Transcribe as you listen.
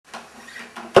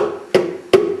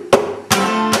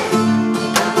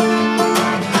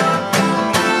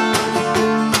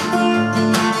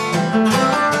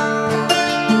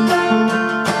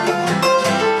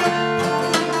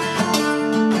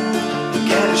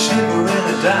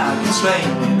dark, it's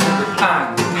raining,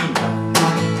 behind the fever.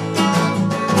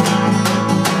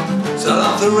 South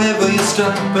of the river you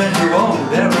stop and you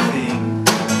hold everything.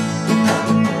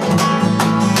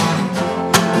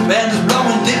 The band is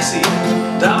blowing Dixie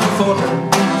down before them.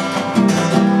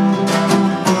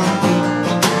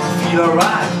 Feel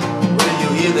alright when you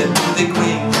hear that music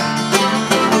ring.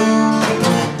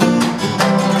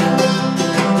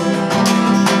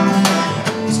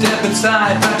 Step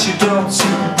inside but you don't see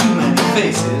too many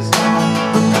faces.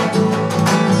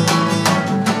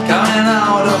 Coming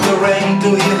out of the rain to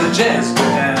hear the jazz go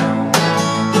down.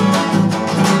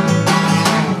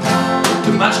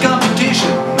 Too much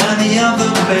competition, many other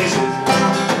places,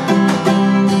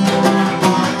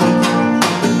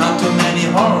 but not too many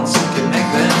horns can make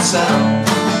that sound.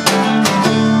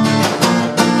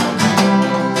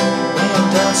 Way on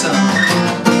down south,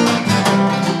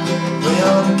 way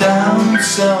on down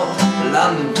south,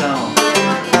 London town.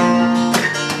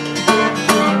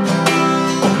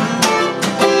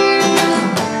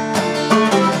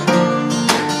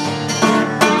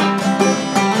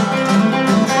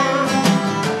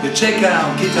 Check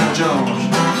out Guitar George,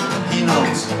 he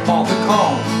knows all the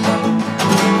chords.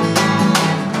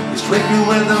 He's strictly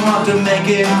with the one to make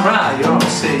it cry or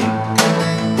sing.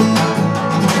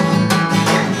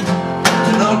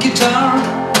 An old guitar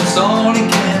is all he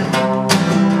can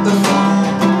afford.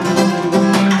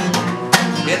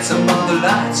 Get some other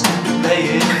lights to play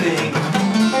it thing.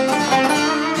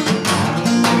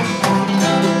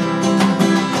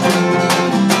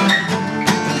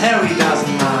 And Harry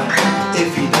doesn't mind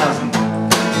if he doesn't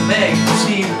make the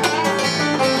scene,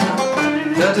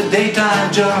 that the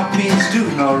daytime job means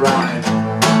doing alright.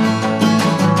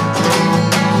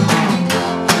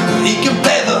 He can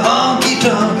play the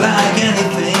honky-tonk like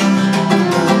anything,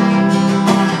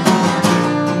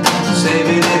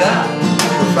 saving it up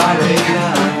for Friday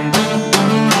night.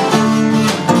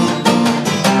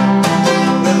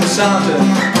 With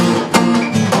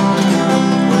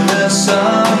the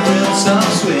Sultans of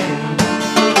Swing.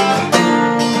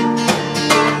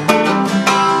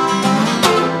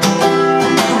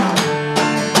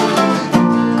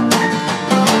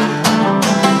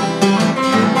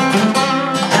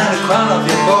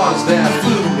 They're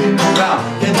fooling around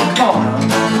in the corner,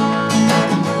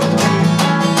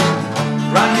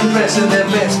 rocking, pressing their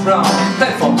best brown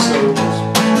platform soles.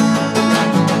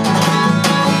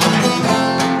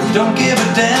 Don't give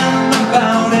a damn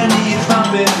about any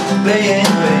trumpet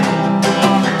playing band.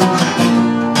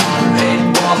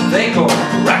 Ain't what they call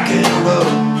rock and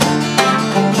roll.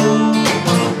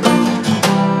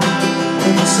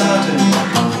 With the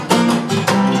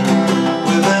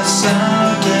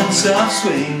Sultans of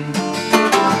Swing.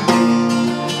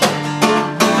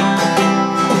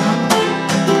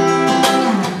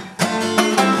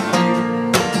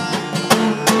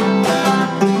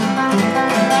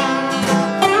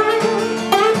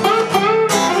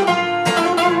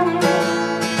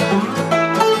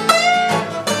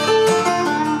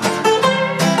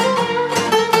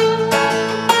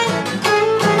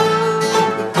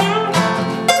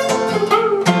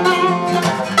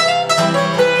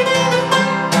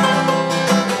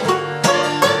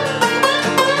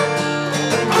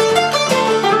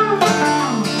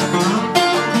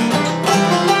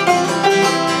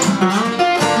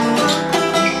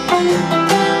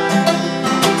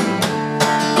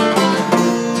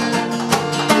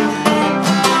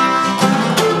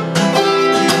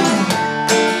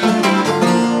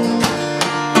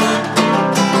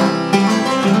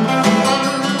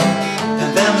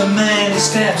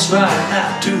 Steps right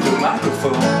out to the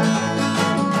microphone.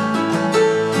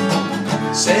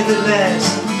 Say the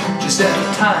last, just at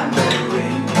the time they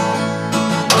ring.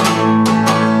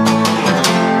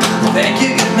 Thank you,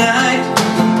 good night,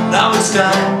 now it's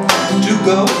time to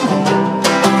go home.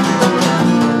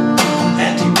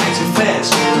 And he makes it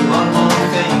fast with one more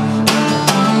thing.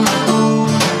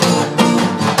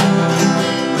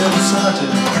 We're the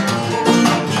Sultans,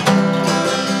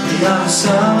 we are the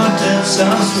Sultans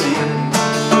of Swing.